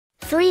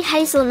3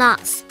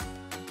 hazelnuts,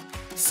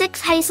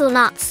 6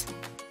 hazelnuts,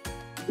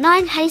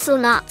 9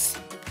 hazelnuts.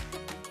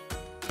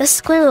 The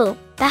squirrel,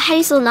 the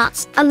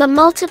hazelnuts, and the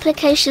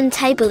multiplication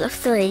table of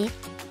 3.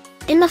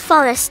 In the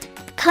forest,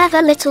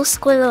 clever little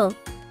squirrel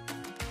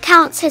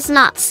counts his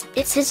nuts,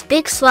 it's his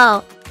big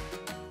swell.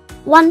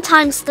 1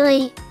 times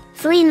 3,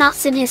 3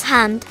 nuts in his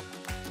hand.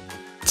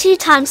 2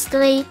 times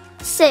 3,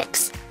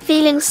 6,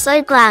 feeling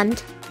so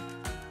grand.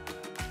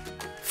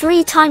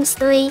 3 times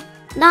 3,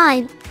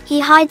 9, he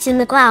hides in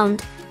the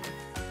ground.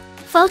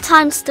 4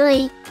 times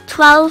 3,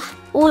 12,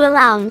 all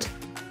around.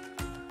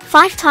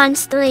 5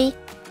 times 3,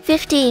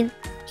 15,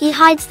 he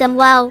hides them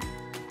well.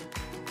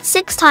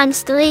 6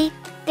 times 3,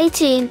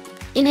 18,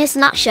 in his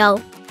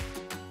nutshell.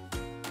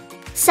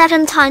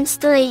 7 times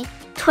 3,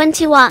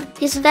 21,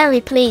 he's very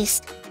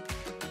pleased.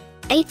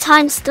 8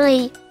 times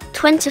 3,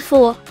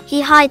 24, he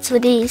hides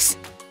with ease.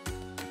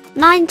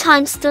 9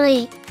 times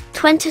 3,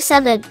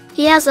 27,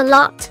 he has a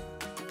lot.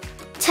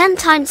 10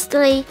 times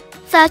 3,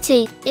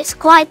 30, it's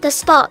quite the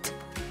spot.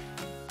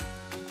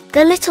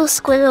 The little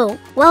squirrel,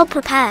 well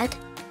prepared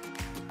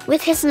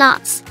with his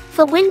nuts,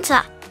 for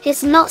winter,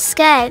 he's not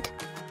scared.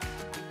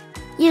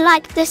 You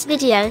liked this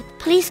video,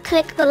 please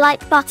click the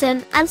like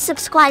button and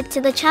subscribe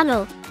to the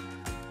channel.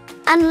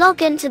 And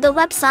log into the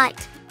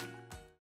website.